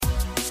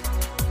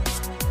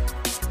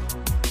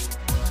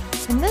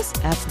In this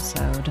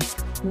episode,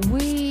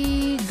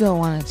 we go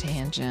on a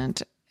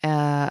tangent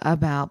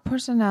about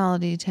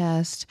personality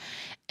tests,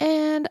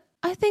 and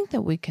I think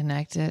that we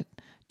connect it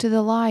to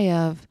the lie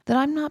of that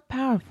I'm not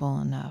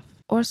powerful enough,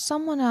 or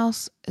someone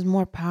else is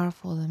more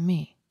powerful than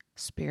me,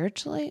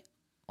 spiritually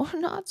or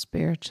not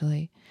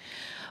spiritually.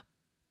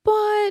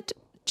 But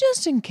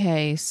just in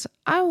case,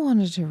 I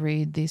wanted to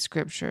read these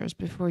scriptures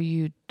before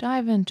you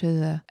dive into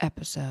the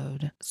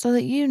episode so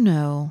that you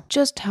know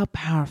just how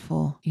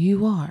powerful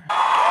you are.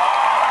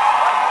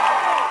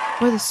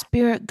 For the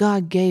Spirit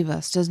God gave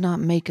us does not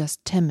make us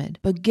timid,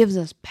 but gives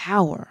us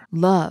power,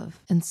 love,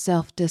 and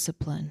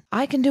self-discipline.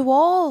 I can do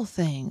all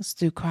things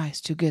through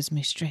Christ who gives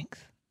me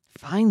strength.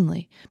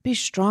 Finally, be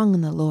strong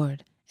in the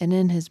Lord and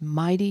in his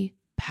mighty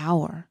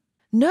power.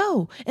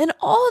 No, in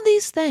all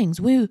these things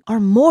we are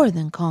more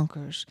than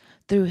conquerors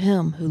through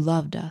him who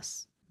loved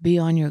us. Be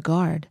on your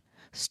guard.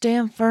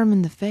 Stand firm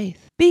in the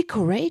faith. Be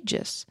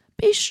courageous.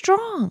 Be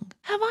strong.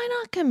 Have I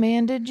not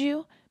commanded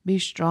you? Be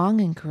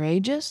strong and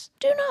courageous.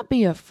 Do not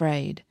be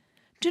afraid.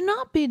 Do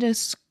not be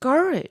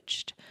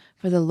discouraged,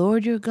 for the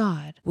Lord your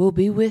God will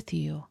be with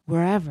you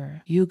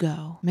wherever you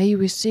go. May you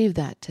receive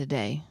that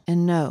today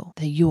and know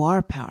that you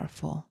are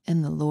powerful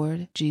in the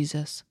Lord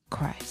Jesus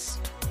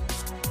Christ.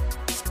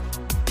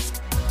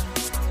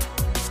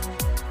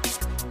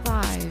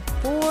 5,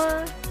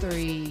 4,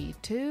 3,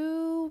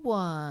 2,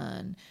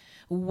 1.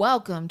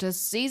 Welcome to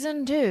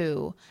Season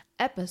 2,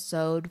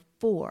 Episode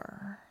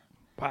 4.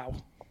 Wow.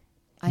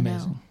 I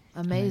know.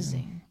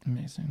 Amazing.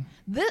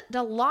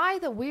 The lie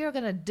that we are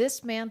going to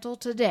dismantle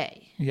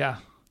today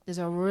is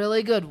a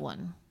really good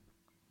one.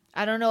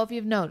 I don't know if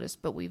you've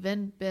noticed, but we've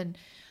been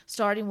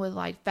starting with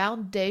like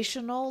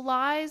foundational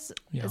lies.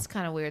 Yeah. It's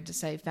kind of weird to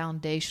say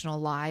foundational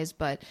lies,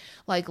 but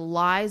like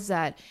lies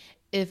that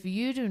if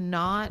you do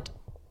not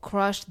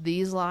crush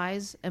these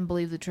lies and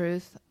believe the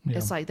truth,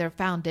 it's like they're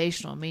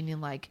foundational,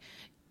 meaning like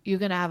you're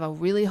going to have a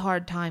really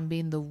hard time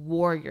being the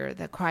warrior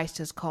that Christ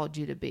has called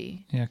you to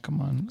be. Yeah,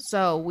 come on.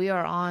 So we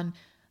are on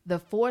the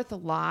fourth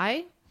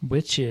lie.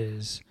 Which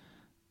is,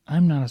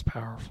 I'm not as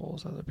powerful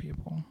as other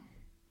people.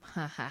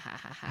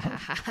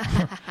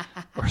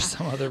 or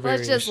some other variation.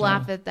 Let's just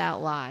laugh at that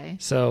lie.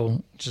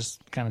 So just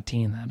kind of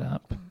teeing that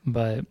up.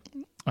 But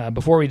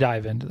before we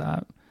dive into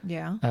that,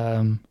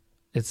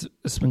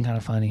 it's been kind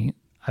of funny.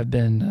 I've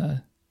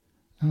been,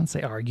 I don't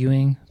say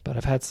arguing, but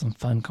I've had some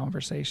fun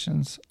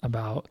conversations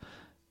about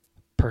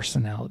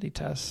personality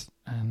tests,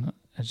 and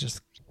it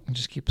just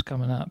keeps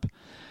coming up.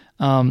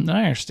 And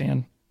I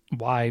understand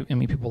why. I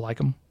mean, people like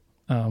them.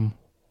 And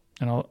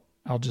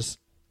I'll just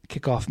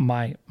kick off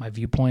my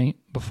viewpoint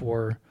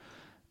before.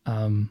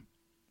 And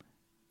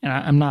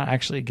I'm not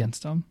actually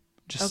against them.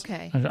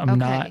 I'm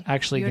not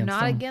actually against them.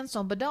 You're not against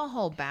them, but don't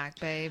hold back,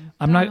 babe.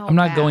 I'm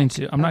not going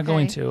to.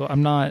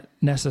 I'm not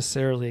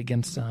necessarily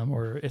against them,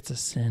 or it's a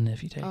sin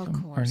if you take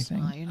them or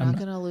anything. Not. You're not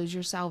going to lose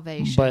your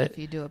salvation if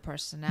you do a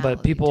personality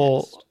But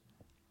people, test.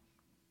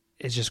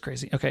 It's just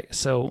crazy. Okay,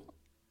 so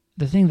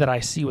the thing that I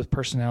see with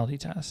personality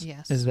tests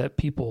is that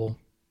people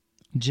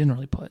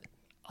generally put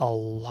a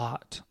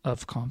lot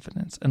of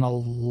confidence and a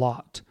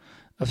lot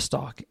of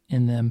stock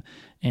in them,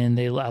 and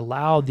they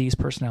allow these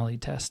personality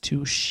tests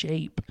to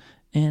shape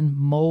and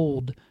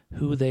mold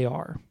who they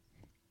are.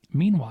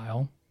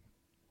 Meanwhile,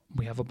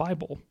 we have a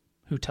Bible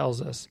who tells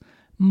us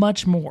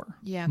much more.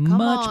 Yeah,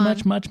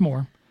 much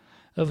more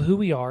of who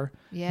we are,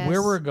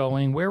 where we're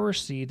going, where we're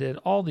seated,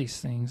 all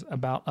these things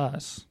about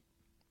us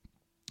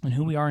and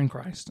who we are in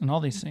Christ, and all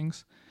these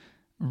things,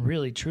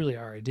 really, truly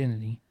our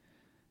identity.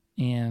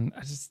 And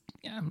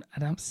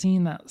I'm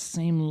seeing that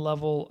same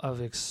level of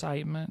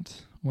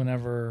excitement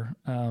whenever,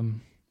 of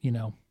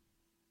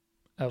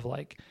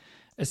like,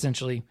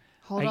 essentially.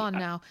 Hold on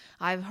now.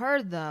 I've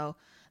heard, though,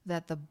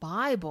 that the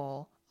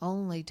Bible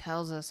only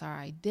tells us our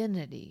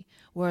identity,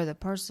 where the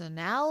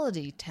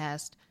personality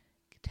test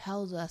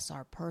tells us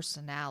our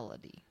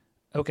personality.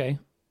 Okay,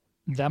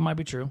 that might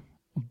be true,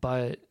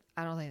 but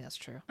I don't think that's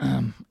true.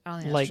 I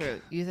don't think that's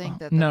true. You think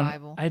that the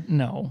Bible?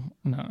 No.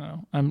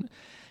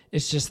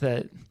 It's just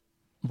that,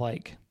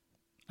 like,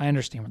 I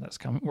understand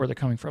where they're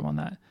coming from on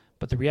that.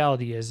 But the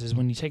reality is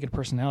when you take a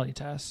personality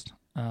test,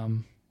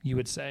 you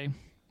would say,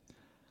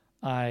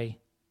 I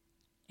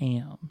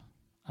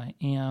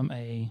am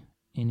a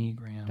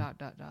Enneagram ...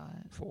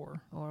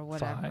 4 or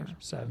whatever, 5,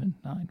 7,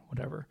 9,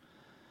 whatever.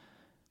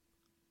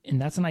 And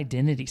that's an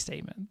identity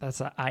statement. That's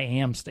an I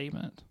am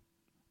statement.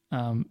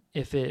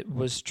 If it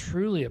was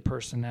truly a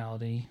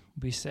personality,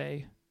 we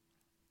say,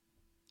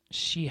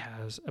 she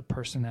has a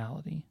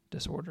personality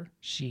disorder.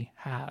 She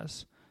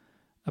has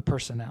a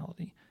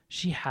personality.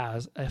 She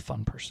has a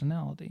fun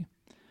personality.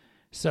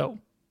 So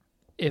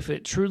if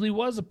it truly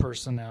was a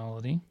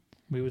personality,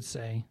 we would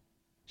say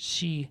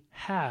she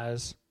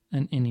has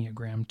an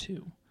Enneagram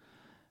 2.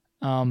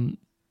 And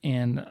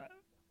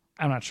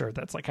I'm not sure if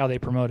that's like how they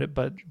promote it,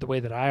 but the way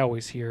that I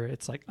always hear it,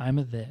 it's like, I'm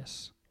a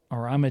this,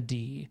 or I'm a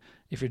D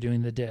if you're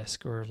doing the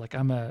disc, or like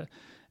I'm a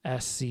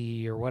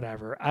SC or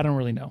whatever. I don't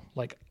really know.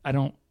 Like I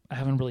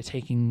haven't really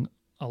taken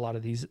a lot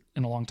of these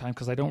in a long time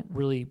because I don't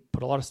really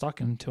put a lot of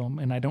stock into them,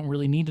 and I don't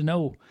really need to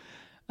know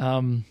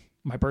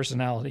my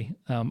personality.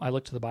 I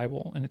look to the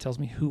Bible, and it tells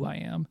me who I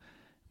am,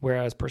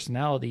 whereas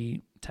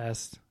personality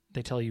tests,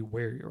 they tell you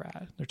where you're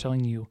at. They're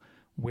telling you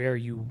where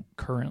you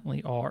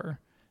currently are,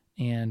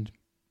 and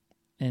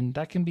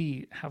that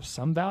can have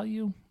some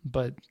value,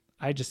 but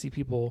I just see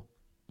people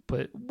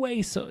put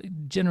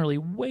generally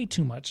way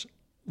too much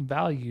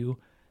value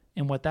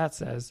in what that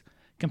says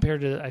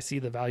compared to I see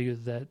the value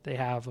that they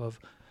have of,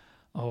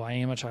 oh, I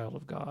am a child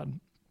of God.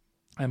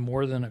 I'm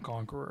more than a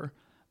conqueror.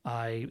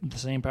 The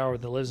same power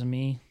that lives in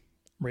me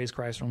raised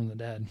Christ from the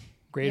dead.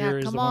 Greater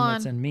is the one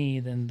that's in me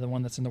than the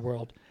one that's in the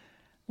world.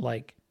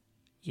 Like,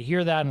 you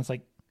hear that and it's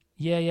like,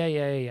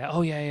 yeah.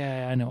 Oh,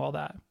 yeah, I know all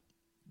that.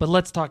 But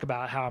let's talk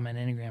about how I'm an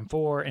Enneagram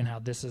 4 and how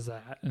this is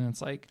that. And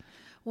it's like,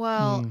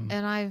 well,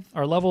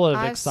 our level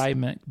of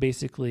excitement,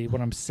 basically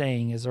what I'm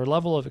saying is our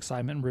level of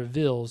excitement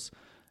reveals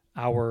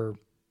our,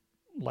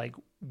 like,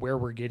 where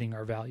we're getting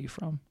our value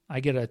from. I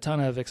get a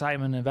ton of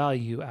excitement and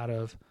value out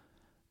of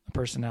a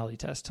personality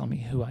test telling me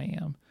who I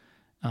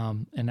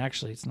am. And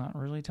actually, it's not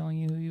really telling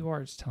you who you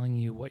are. It's telling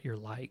you what you're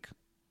like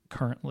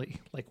currently,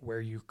 like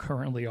where you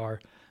currently are.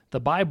 The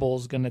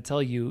Bible's going to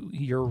tell you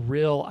your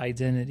real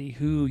identity,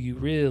 who you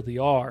really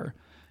are.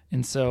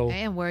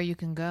 And where you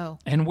can go.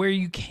 And where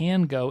you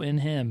can go in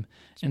him.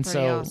 It's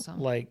pretty awesome.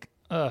 Like,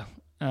 I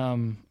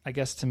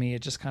guess to me,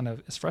 it just kind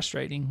of is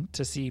frustrating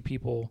to see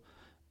people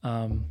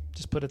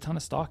just put a ton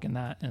of stock in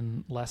that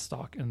and less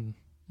stock in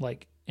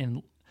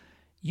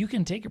you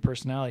can take a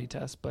personality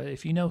test, but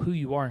if you know who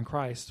you are in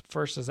Christ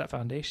first as that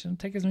foundation,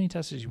 take as many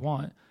tests as you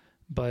want.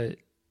 But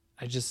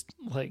I just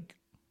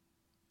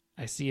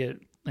I see it,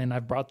 and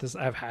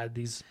I've had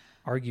these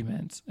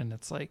arguments, and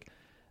it's like,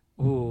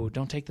 ooh,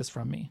 don't take this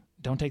from me.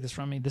 Don't take this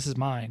from me. This is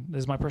mine. This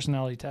is my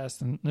personality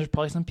test. And there's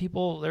probably some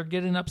people, they're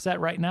getting upset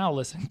right now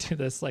listening to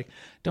this. Like,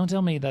 don't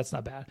tell me that's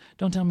not bad.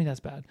 Don't tell me that's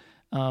bad.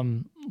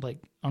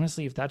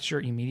 Honestly, if that's your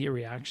immediate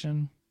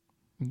reaction,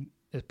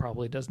 it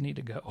probably does need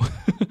to go.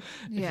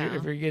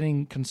 If you're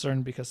getting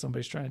concerned because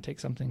somebody's trying to take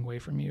something away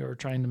from you or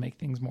trying to make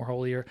things more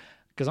holier,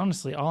 because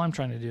honestly, all I'm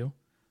trying to do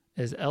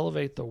is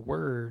elevate the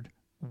word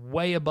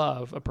way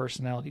above a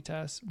personality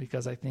test,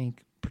 because I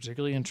think,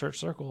 particularly in church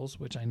circles,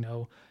 which I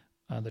know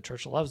the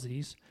church loves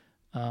these,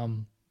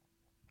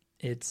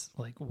 it's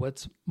like,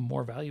 what's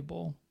more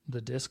valuable,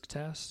 the DISC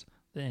test,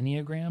 the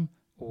Enneagram,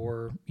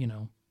 or,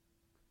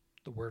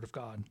 the Word of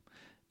God?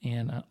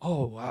 And,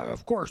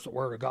 of course, the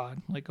Word of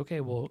God. Like,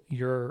 okay, well,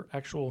 your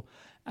actual,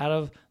 out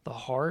of the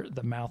heart,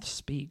 the mouth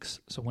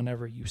speaks. So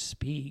whenever you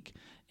speak,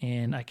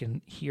 and I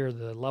can hear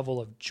the level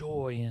of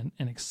joy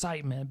and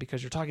excitement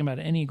because you're talking about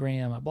an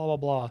Enneagram, blah,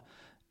 blah,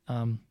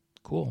 blah.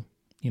 Cool.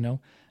 I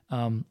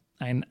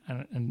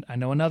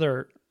know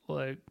another,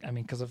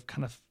 because I've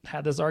kind of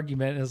had this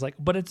argument, is like,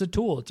 but it's a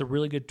tool. It's a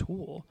really good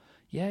tool.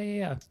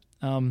 Yeah.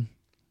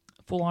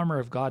 Full armor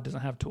of God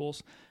doesn't have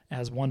tools. It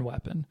has one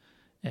weapon.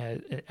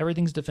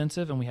 Everything's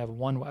defensive, and we have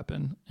one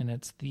weapon, and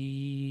it's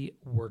the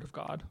Word of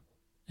God.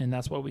 And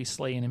that's what we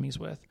slay enemies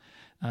with.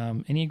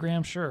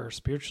 Enneagram, sure.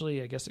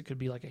 Spiritually, I guess it could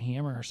be like a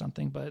hammer or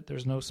something, but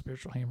there's no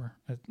spiritual hammer.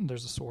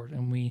 There's a sword,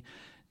 and we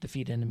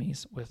defeat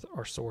enemies with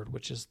our sword,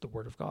 which is the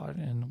Word of God.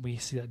 And we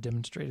see that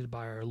demonstrated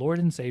by our Lord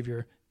and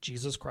Savior,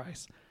 Jesus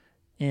Christ,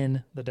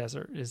 in the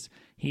desert.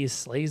 He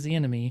slays the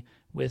enemy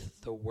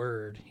with the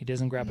Word. He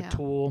doesn't grab a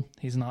tool.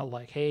 He's not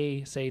like,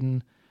 hey,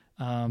 Satan,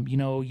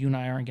 you and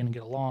I aren't going to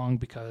get along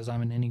because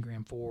I'm an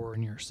Enneagram 4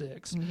 and you're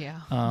 6. Yeah.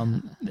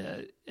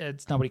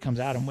 It's not what he comes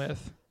at him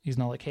with. He's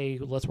not like, hey,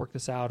 let's work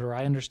this out, or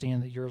I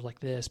understand that you're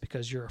like this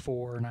because you're a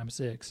 4 and I'm a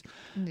 6.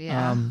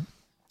 Yeah.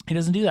 He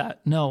doesn't do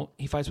that. No,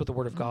 he fights with the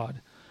Word of God.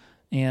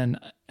 And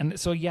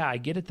so, yeah, I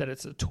get it that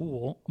it's a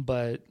tool,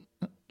 but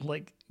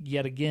like,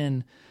 yet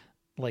again,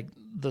 like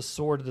the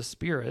sword of the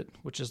Spirit,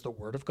 which is the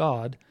Word of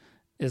God,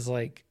 is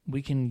like,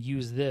 we can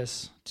use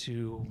this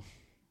to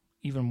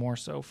even more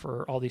so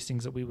for all these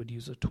things that we would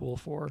use a tool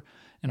for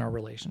in our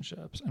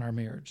relationships, in our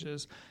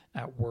marriages,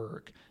 at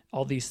work,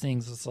 all these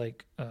things. It's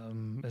like,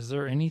 is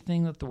there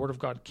anything that the Word of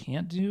God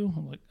can't do?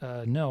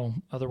 Like, no,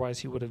 otherwise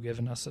he would have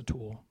given us a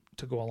tool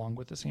to go along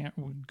with this hand,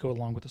 go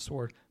along with the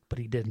sword, but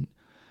he didn't.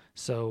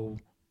 So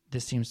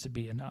this seems to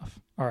be enough.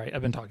 All right.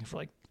 I've been talking for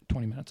like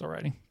 20 minutes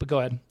already, but go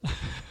ahead.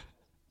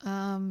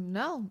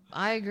 No,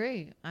 I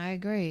agree.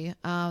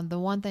 The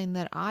one thing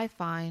that I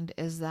find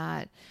is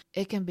that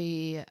it can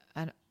be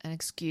an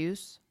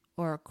excuse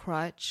or a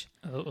crutch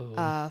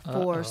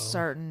for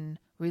certain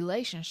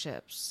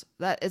relationships.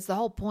 That is the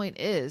whole point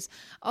is,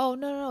 oh,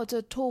 no, it's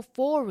a tool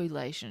for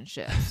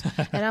relationships.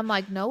 And I'm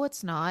like, no,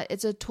 it's not.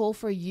 It's a tool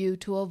for you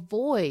to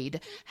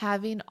avoid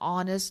having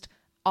honest,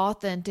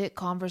 authentic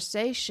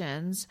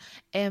conversations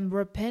and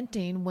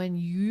repenting when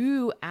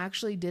you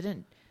actually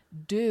didn't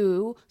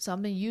do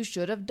something you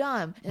should have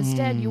done.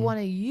 Instead, you want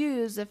to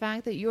use the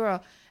fact that you're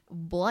a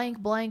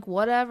blank,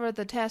 whatever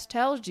the test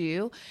tells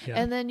you. Yeah.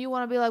 And then you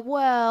want to be like,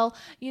 well,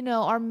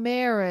 our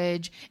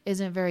marriage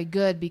isn't very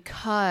good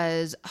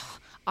because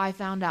I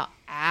found out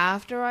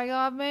after I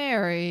got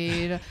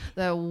married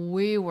that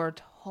we were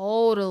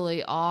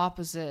totally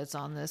opposites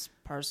on this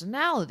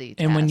personality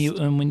test. And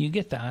when you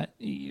get that,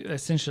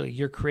 essentially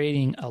you're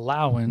creating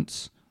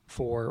allowance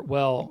for,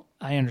 well,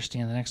 I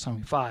understand the next time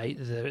we fight,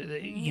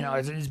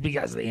 it's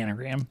because of the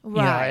Enneagram.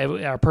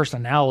 Right. Our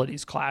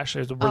personalities clash.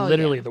 We're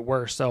literally the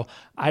worst. So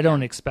I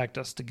don't expect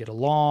us to get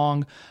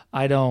along.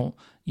 I don't,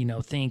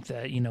 think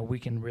that, we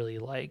can really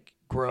like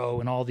grow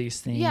and all these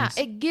things. Yeah,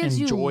 it gives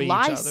you enjoy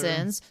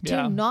license each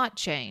other. to not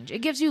change. It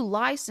gives you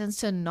license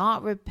to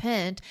not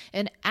repent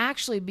and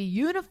actually be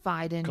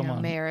unified in your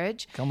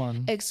marriage. Come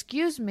on.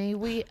 Excuse me,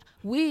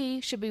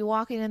 we should be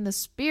walking in the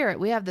Spirit.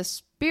 We have the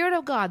Spirit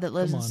of God that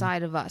lives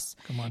inside of us.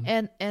 Come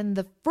on. And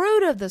the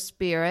fruit of the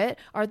Spirit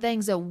are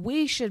things that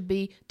we should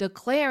be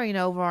declaring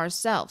over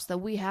ourselves, that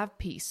we have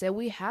peace, that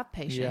we have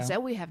patience,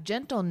 that we have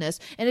gentleness.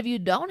 And if you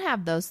don't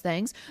have those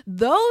things,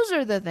 those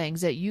are the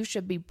things that you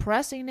should be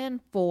pressing in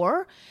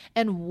for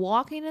and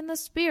walking in the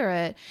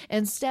Spirit,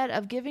 instead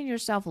of giving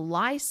yourself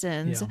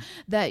license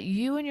that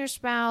you and your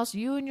spouse,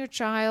 you and your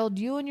child,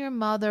 you and your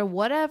mother,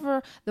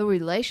 whatever the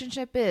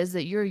relationship is,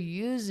 that you're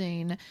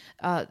using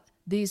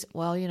these,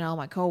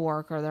 my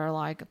coworker, they're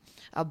like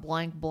a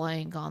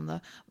blank on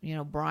the,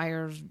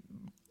 Briars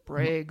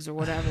Briggs or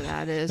whatever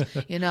that is,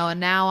 and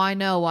now I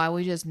know why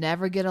we just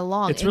never get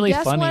along. It's really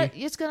guess funny. What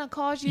it's going to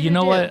cause you You to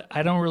know do? what?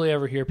 I don't really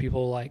ever hear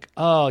people like,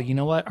 oh, you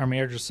know what? Our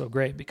marriage is so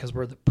great because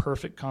we're the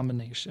perfect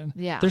combination.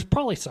 Yeah. There's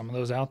probably some of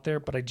those out there,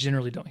 but I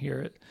generally don't hear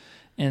it.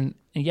 And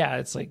yeah,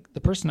 it's like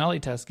the personality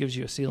test gives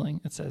you a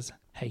ceiling. It says,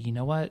 hey, you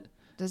know what?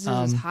 This is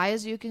as high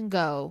as you can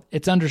go.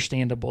 It's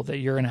understandable that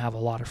you're going to have a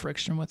lot of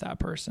friction with that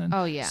person.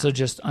 Oh, yeah. So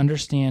just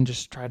understand,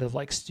 just try to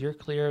like steer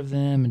clear of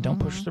them and don't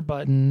push their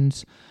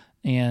buttons.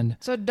 And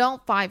so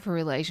don't fight for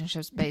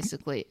relationships,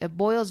 basically. It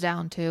boils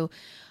down to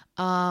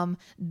don't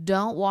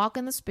walk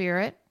in the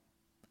Spirit.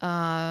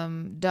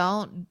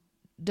 Don't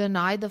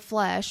deny the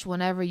flesh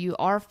whenever you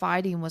are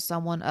fighting with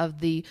someone of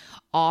the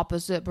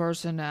opposite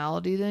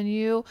personality than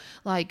you.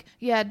 Like,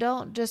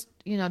 don't just,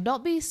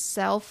 don't be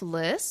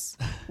selfless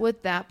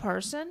with that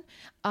person.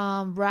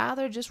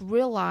 Rather just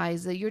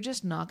realize that you're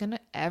just not going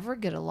to ever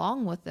get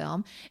along with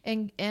them,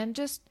 and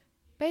just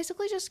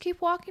basically just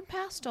keep walking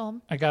past them.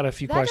 I got a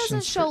few that questions. That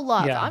doesn't show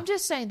love. Yeah. I'm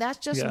just saying that's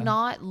just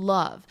not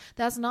love.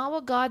 That's not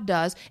what God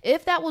does.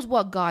 If that was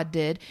what God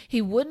did,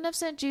 he wouldn't have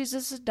sent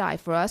Jesus to die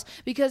for us,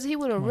 because he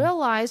would have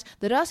realized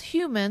that us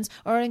humans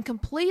are in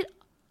complete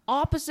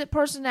opposite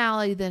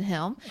personality than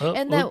him.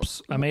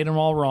 Oops, I made them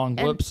all wrong.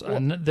 Whoops.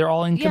 They're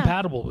all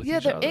incompatible with each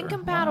other. Yeah, they're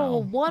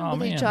incompatible, one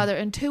with each other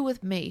and two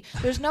with me.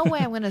 There's no way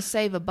I'm going to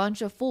save a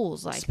bunch of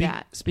fools like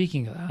that.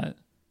 Speaking of that,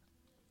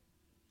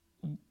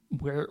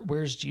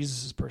 where's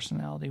Jesus'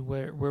 personality?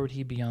 Where would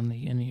he be on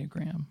the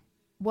Enneagram?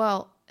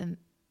 Well, and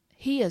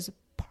he is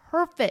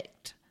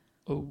perfect.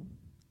 Oh.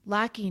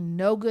 Lacking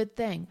no good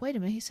thing. Wait a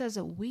minute. He says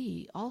that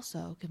we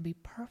also can be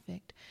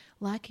perfect,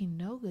 lacking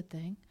no good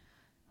thing.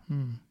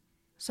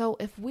 So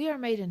if we are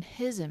made in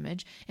his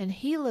image and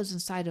he lives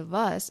inside of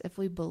us, if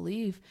we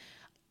believe,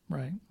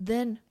 right,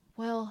 then,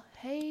 well,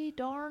 hey,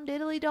 darn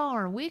diddly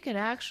darn, we can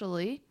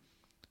actually...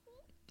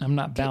 I'm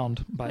not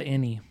bound by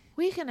any...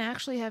 We can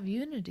actually have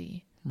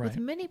unity with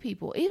many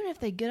people, even if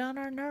they get on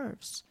our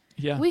nerves.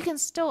 Yeah. We can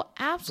still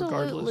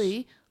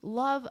absolutely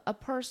love a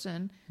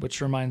person.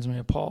 Which reminds me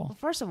of Paul. Well,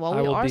 first of all,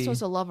 we are supposed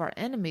to love our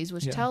enemies,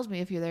 which tells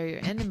me if they're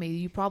your enemy,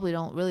 you probably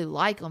don't really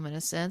like them in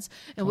a sense.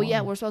 And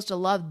we're supposed to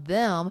love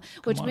them,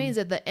 which means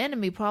that the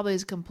enemy probably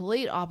is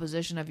complete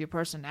opposition of your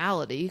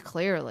personality,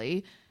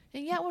 clearly.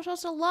 And yet we're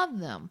supposed to love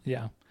them.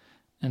 Yeah.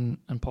 And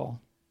Paul,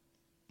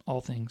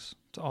 all things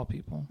to all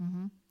people.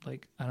 Mm-hmm.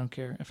 Like, I don't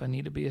care. If I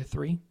need to be a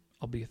 3,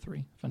 I'll be a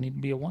 3. If I need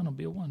to be a 1, I'll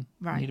be a 1.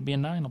 Right. If I need to be a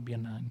 9, I'll be a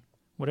 9.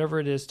 Whatever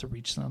it is to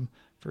reach them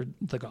for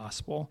the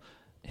gospel,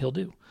 he'll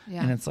do.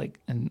 Yeah. And it's like,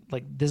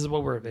 this is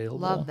what we're available.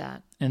 Love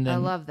that. And then, I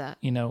love that.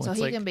 So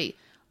he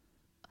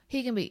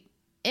can be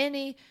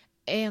any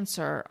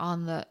answer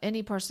on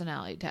any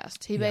personality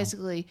test. He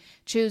basically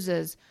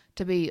chooses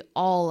to be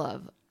all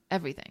of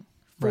everything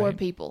for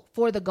people,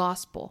 for the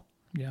gospel,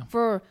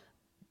 for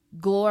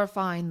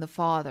glorifying the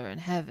Father in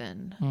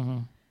heaven. Mm-hmm.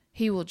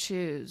 He will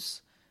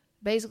choose.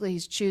 Basically,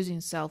 he's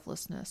choosing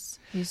selflessness.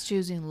 He's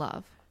choosing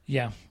love.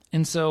 Yeah.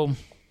 And so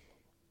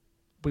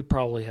we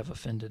probably have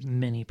offended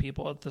many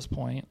people at this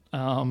point,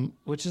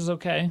 which is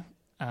okay.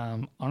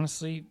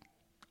 Honestly,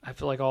 I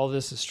feel like all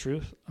this is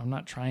truth. I'm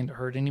not trying to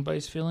hurt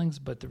anybody's feelings,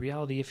 but the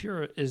reality, if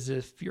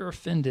you're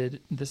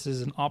offended, this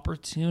is an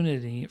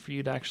opportunity for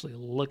you to actually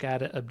look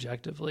at it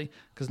objectively,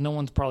 because no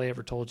one's probably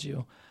ever told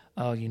you,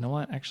 oh, you know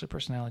what? Actually,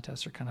 personality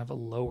tests are kind of a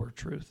lower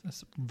truth.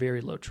 That's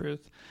very low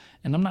truth.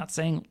 And I'm not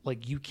saying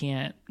like you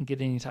can't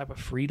get any type of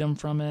freedom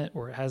from it,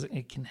 or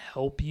it can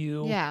help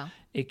you. Yeah.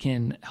 It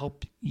can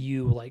help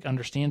you like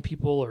understand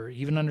people or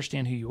even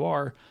understand who you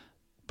are.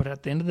 But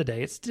at the end of the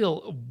day, it's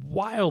still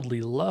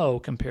wildly low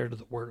compared to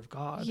the Word of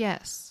God.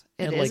 Yes,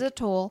 it is a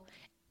tool.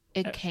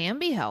 It can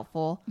be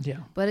helpful. Yeah.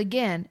 But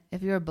again,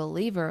 if you're a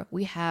believer,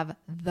 we have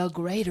the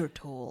greater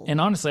tool.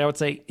 And honestly, I would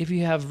say if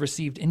you have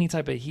received any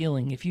type of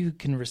healing, if you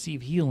can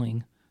receive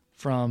healing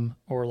from,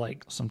 or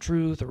like some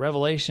truth or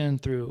revelation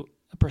through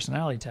a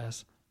personality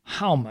test,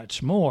 how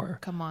much more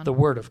Come on. the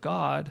Word of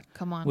God,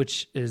 Come on.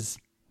 which is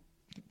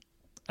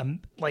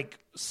like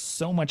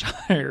so much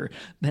higher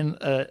than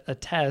a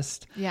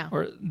test Yeah.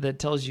 or that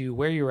tells you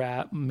where you're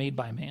at, made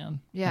by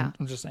man. Yeah.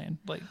 I'm just saying,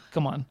 like,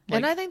 come on. Like,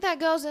 And I think that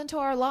goes into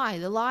our lie.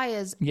 The lie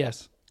is,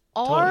 yes.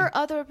 are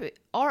Totally.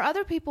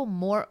 other people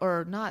more,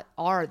 or not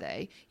are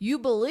they? You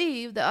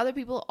believe that other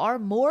people are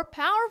more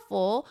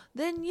powerful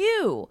than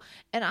you.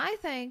 And I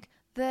think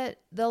that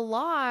the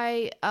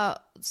lie,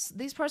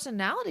 these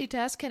personality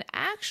tests can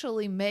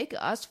actually make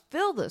us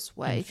feel this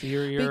way.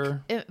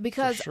 Inferior.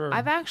 Because for sure.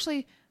 I've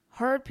actually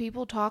heard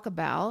people talk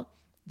about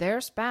their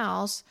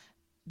spouse,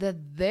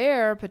 that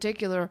their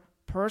particular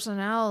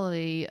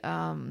personality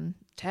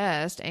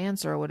test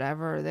answer or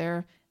whatever,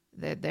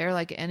 they're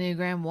like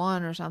Enneagram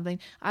 1 or something.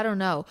 I don't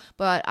know.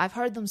 But I've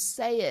heard them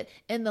say it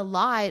in the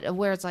light of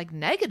where it's like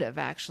negative,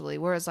 actually,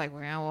 where it's like,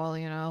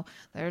 well,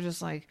 they're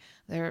just like,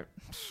 they're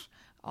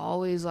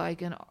always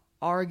like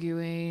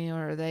arguing,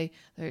 or they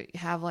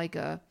have like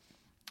a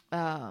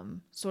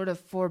sort of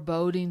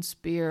foreboding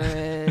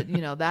spirit,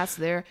 that's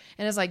there.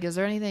 And it's like, is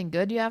there anything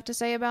good you have to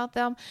say about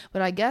them?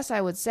 But I guess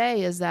I would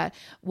say is that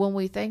when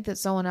we think that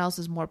someone else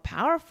is more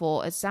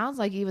powerful, it sounds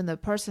like even the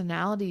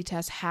personality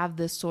tests have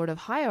this sort of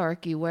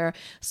hierarchy where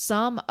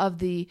some of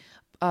the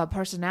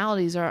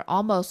personalities are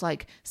almost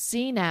like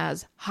seen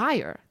as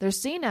higher. They're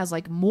seen as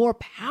like more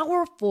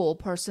powerful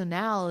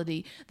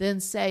personality than,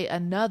 say,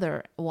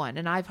 another one.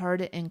 And I've heard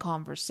it in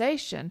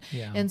conversation.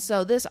 Yeah. And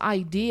so this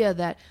idea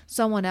that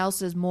someone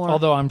else is more...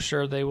 Although I'm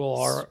sure they will,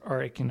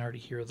 or I can already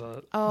hear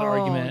the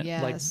argument.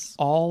 Yes. Like,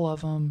 all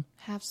of them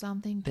have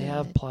something good. They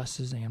have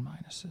pluses and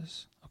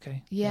minuses.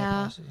 Okay.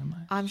 Yeah,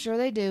 I'm sure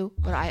they do.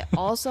 But I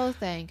also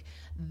think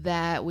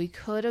that we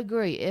could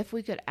agree, if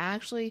we could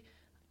actually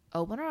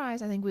open our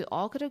eyes, I think we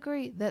all could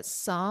agree that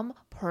some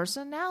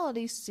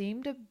personalities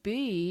seem to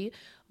be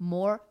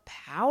more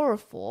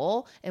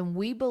powerful, and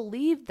we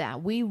believe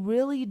that. We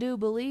really do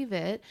believe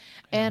it.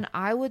 Yeah. And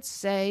I would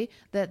say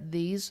that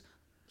these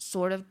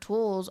sort of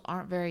tools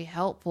aren't very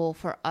helpful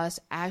for us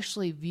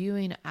actually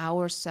viewing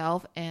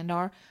ourselves and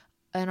our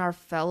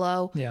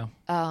fellow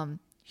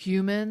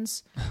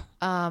humans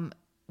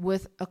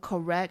with a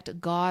correct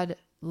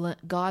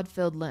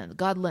God-filled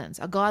lens,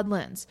 a God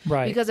lens.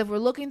 Right. Because if we're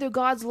looking through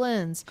God's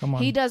lens,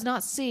 he does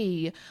not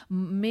see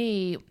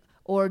me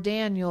or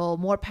Daniel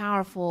more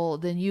powerful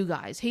than you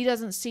guys. He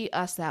doesn't see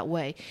us that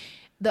way.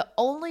 The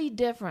only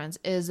difference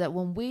is that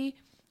when we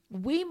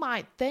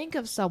might think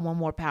of someone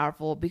more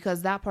powerful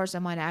because that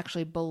person might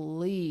actually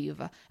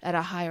believe at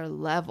a higher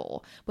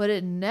level, but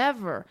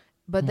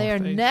they are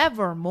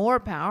never more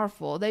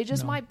powerful. They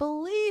just might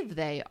believe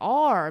they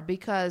are,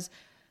 because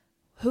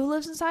who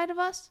lives inside of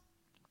us?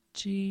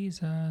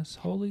 Jesus,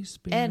 Holy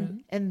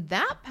Spirit. And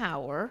that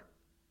power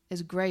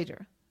is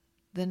greater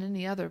than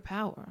any other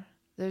power.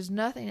 There's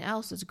nothing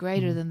else that's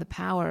greater than the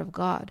power of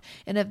God.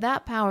 And if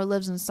that power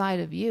lives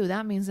inside of you,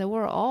 that means that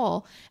we're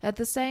all at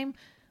the same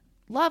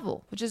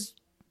level, which is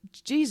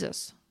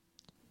Jesus.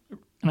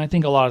 And I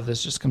think a lot of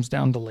this just comes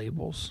down to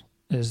labels.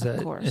 Is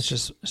that it's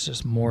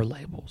just more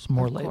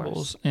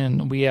labels.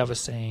 And we have a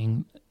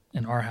saying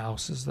in our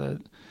house is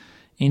that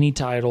any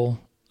title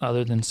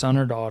other than son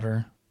or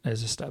daughter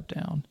is a step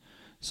down.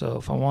 So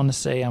if I want to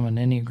say I'm an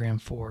Enneagram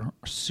 4,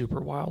 super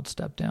wild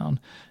step down.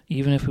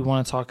 Even if we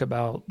want to talk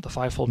about the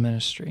fivefold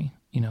ministry,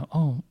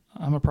 I'm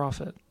a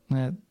prophet.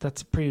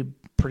 That's pretty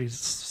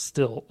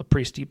still a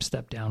pretty steep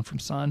step down from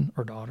son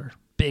or daughter.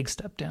 Big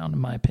step down, in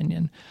my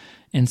opinion.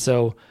 And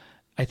so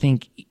I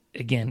think,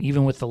 again,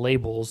 even with the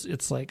labels,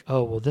 it's like,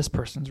 oh, well, this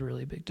person's a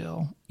really big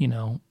deal,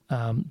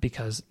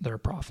 because they're a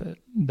prophet,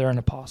 they're an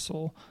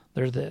apostle,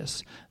 they're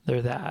this,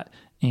 they're that.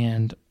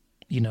 And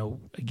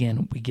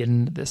again, we get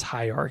into this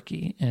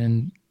hierarchy,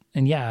 and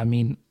yeah, I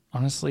mean,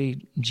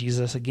 honestly,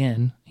 Jesus,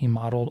 again, he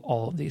modeled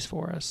all of these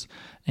for us,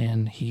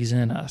 and he's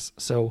in us.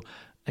 So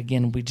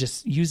again, we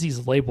just use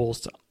these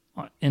labels to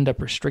end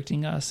up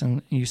restricting us.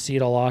 And you see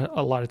it a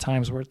lot of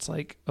times where it's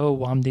like, oh,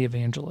 well, I'm the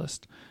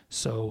evangelist,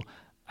 so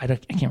I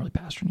can't really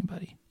pastor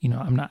anybody.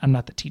 I'm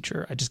not the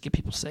teacher. I just get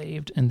people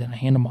saved, and then I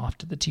hand them off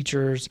to the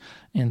teachers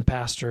and the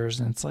pastors,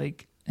 and it's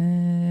like,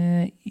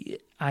 I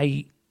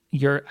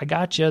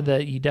got you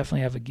that you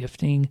definitely have a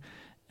gifting,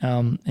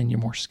 and you're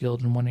more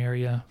skilled in one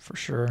area for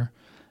sure.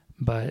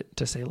 But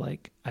to say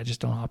like, I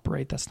just don't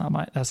operate, that's not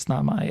my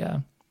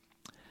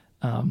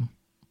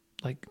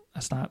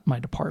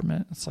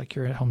department. It's like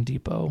you're at Home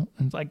Depot,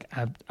 and like,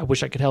 I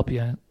wish I could help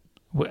you.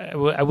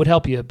 I would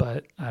help you,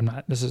 but I'm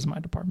not. This is my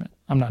department.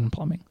 I'm not in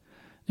plumbing.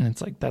 And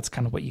it's like, that's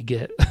kind of what you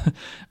get,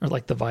 or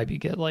like the vibe you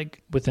get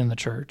like within the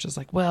church. It's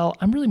like, well,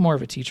 I'm really more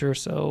of a teacher,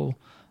 so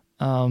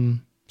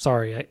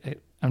sorry, I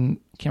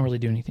can't really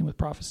do anything with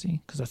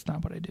prophecy because that's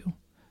not what I do.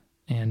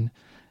 And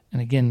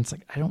again, it's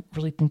like, I don't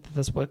really think that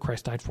that's what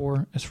Christ died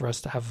for, is for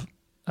us to have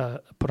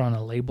put on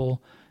a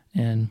label.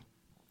 And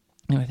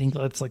I think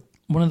that's like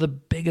one of the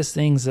biggest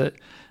things that,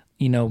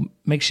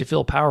 makes you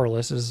feel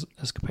powerless is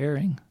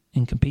comparing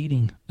and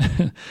competing.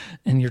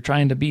 And you're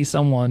trying to be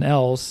someone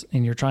else,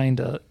 and you're trying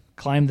to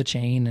climb the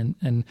chain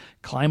and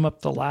climb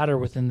up the ladder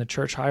within the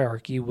church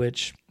hierarchy,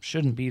 which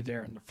shouldn't be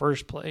there in the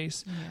first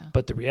place. Yeah.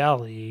 But the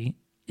reality,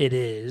 it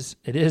is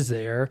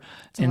there.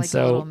 It's and like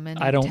so a little mini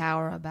I don't,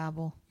 Tower of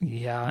Babel.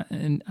 yeah,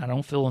 and I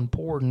don't feel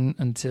important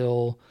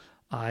until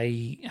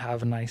I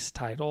have a nice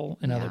title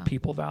and other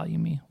people value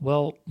me.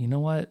 Well, you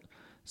know what?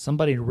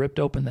 Somebody ripped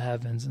open the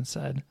heavens and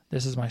said,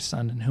 "This is my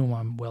son in whom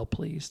I'm well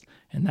pleased."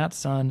 And that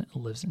son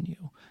lives in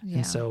you. Yeah.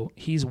 And so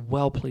he's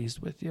well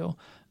pleased with you.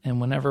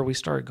 And whenever we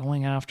start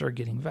going after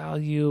getting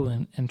value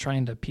and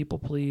trying to people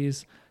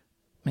please,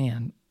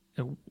 man,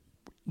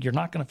 you're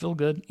not going to feel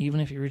good. Even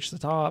if you reach the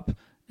top,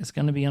 it's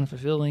going to be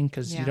unfulfilling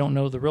because you don't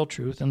know the real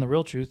truth. And the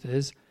real truth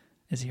is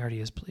he already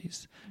is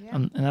pleased. Yeah.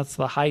 And that's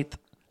the height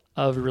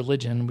of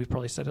religion. We've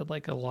probably said it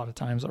like a lot of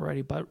times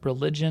already, but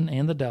religion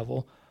and the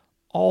devil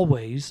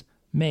always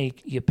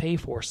make you pay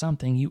for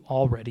something you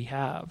already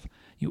have.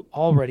 You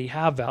already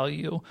have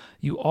value.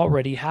 You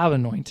already have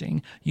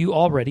anointing. You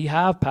already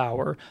have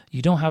power.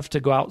 You don't have to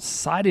go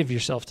outside of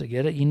yourself to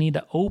get it. You need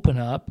to open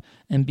up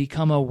and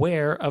become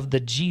aware of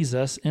the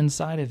Jesus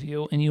inside of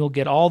you, and you'll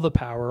get all the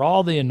power,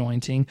 all the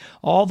anointing,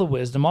 all the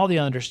wisdom, all the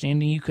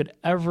understanding you could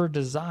ever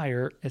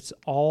desire. It's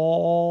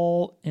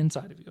all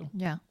inside of you.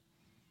 Yeah.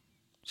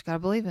 Just got to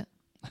believe it.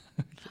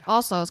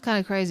 Also, it's kind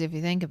of crazy if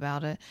you think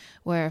about it,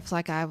 where it's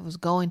like I was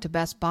going to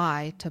Best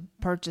Buy to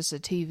purchase a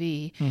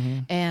TV,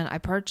 and I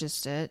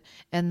purchased it,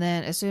 and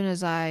then as soon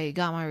as I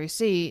got my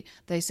receipt,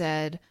 they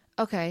said,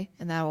 okay,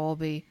 and that will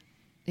be,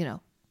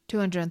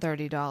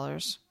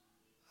 $230.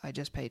 I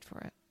just paid for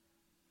it.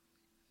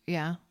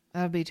 Yeah,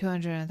 that would be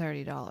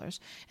 $230.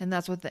 And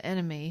that's what the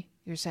enemy,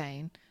 you're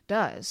saying,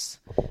 does,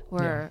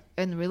 where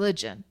in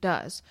religion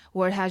does,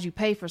 where it has you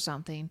pay for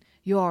something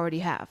you already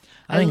have.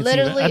 I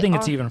think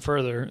it's even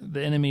further.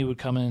 The enemy would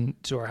come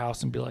into our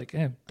house and be like,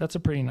 "Hey, that's a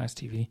pretty nice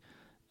TV.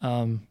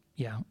 That'll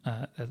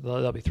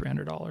be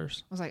 $300."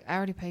 I was like, I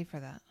already paid for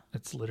that.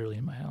 It's literally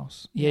in my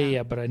house.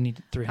 Yeah, but I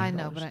need $300. I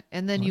know,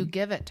 and then you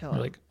give it to him.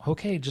 You're like,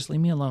 okay, just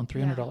leave me alone.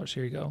 $300.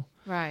 Here you go.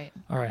 Right.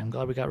 All right, I'm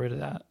glad we got rid of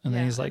that. And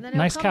then he's like, then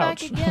nice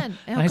couch. Back again.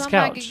 And nice come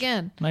couch. Back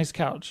again. Nice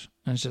couch.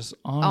 And it's just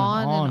on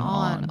and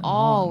on.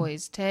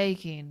 Always on.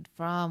 taking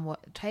from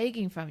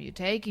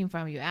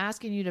you,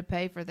 asking you to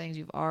pay for things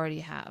you've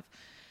already have.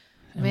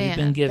 And Man, we've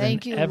been given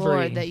thank you,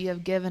 Lord, that you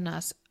have given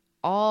us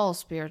all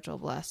spiritual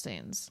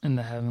blessings in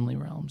the heavenly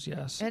realms.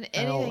 Yes. And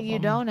anything you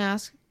don't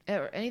ask,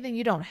 or anything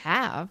you don't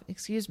have,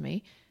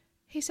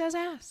 he says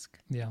ask.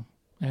 Yeah.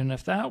 And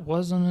if that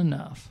wasn't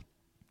enough,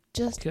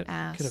 just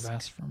ask. Could have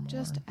asked for more.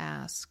 Just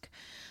ask.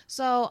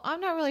 So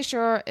I'm not really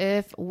sure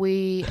if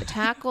we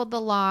tackled the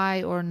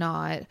lie or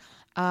not.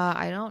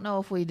 I don't know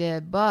if we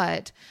did,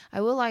 but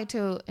I would like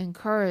to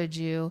encourage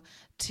you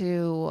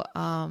to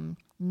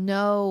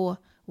know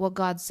what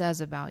God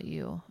says about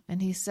you.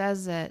 And he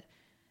says that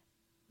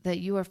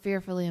you are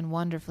fearfully and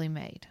wonderfully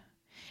made,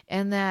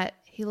 and that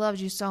he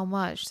loves you so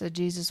much that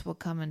Jesus will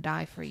come and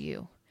die for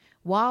you.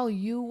 While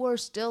you were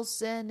still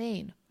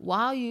sinning,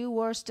 while you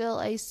were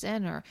still a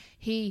sinner,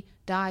 he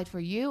died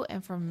for you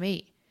and for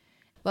me.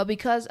 But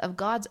because of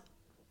God's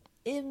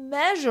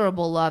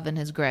immeasurable love and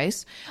his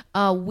grace,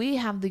 we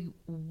have the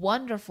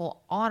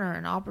wonderful honor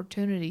and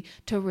opportunity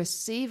to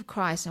receive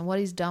Christ and what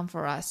he's done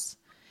for us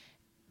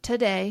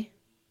today.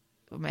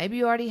 Maybe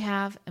you already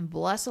have, and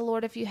bless the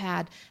Lord if you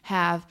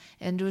have,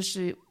 and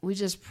we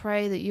just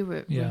pray that you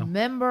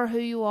remember who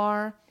you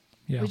are.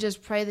 Yeah. We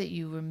just pray that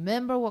you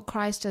remember what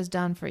Christ has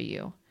done for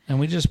you. And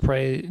we just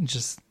pray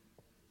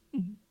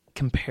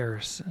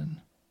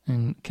comparison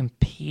and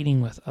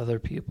competing with other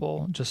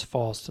people just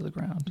falls to the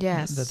ground.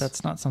 Yes.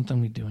 That's not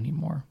something we do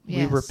anymore.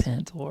 Yes. We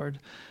repent, Lord,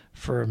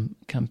 for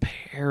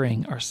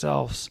comparing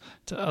ourselves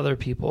to other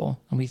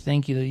people. And we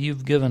thank you that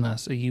you've given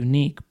us a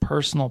unique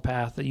personal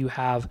path that you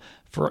have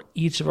for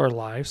each of our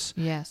lives.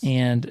 Yes.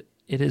 And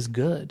it is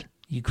good.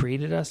 You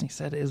created us and you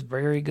said it is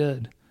very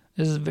good.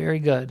 This is very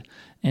good.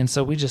 And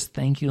so we just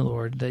thank you,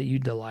 Lord, that you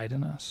delight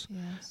in us.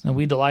 Yes. And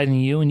we delight in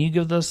you, and you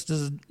give us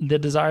the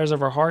desires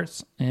of our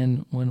hearts.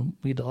 And when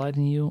we delight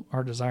in you,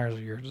 our desires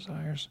are your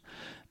desires.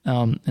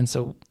 And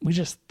so we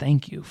just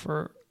thank you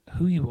for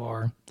who you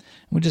are.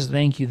 We just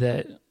thank you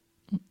that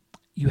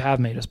you have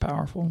made us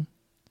powerful,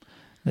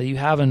 that you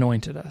have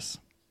anointed us,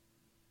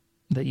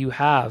 that you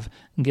have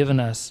given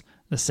us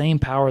the same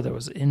power that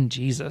was in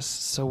Jesus.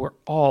 So we're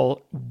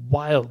all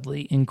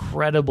wildly,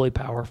 incredibly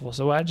powerful.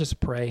 So I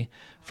just pray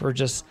for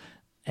just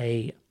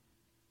an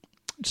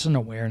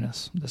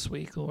awareness this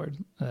week, Lord,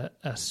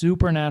 a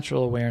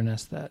supernatural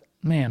awareness that,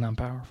 man, I'm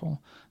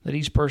powerful, that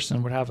each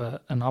person would have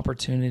an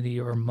opportunity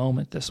or a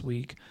moment this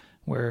week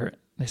where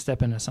they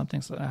step into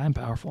something so that I'm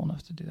powerful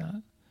enough to do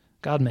that.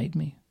 God made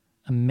me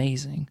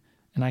amazing,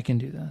 and I can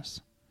do this.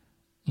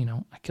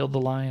 I killed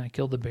the lion, I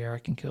killed the bear, I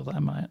can kill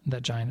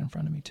that giant in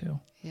front of me too.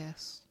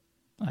 Yes.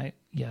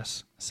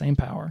 Same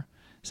power.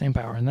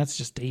 And that's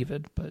just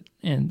David,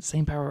 and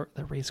same power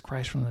that raised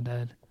Christ from the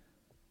dead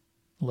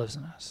lives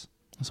in us.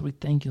 And so we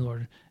thank you,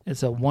 Lord.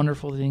 It's a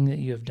wonderful thing that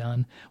you have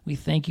done. We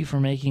thank you for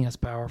making us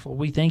powerful.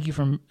 We thank you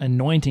for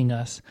anointing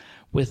us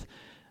with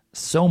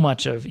so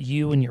much of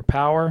you and your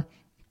power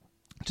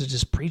to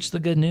just preach the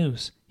good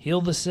news,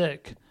 heal the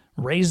sick,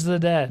 raise the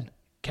dead,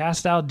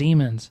 cast out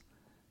demons,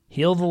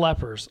 heal the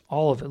lepers,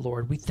 all of it,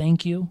 Lord. We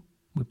thank you.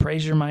 We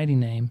praise your mighty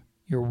name.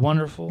 You're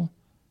wonderful,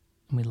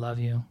 and we love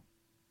you.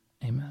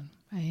 Amen.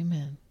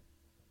 Amen.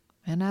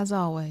 And as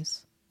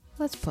always,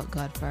 let's put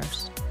God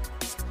first.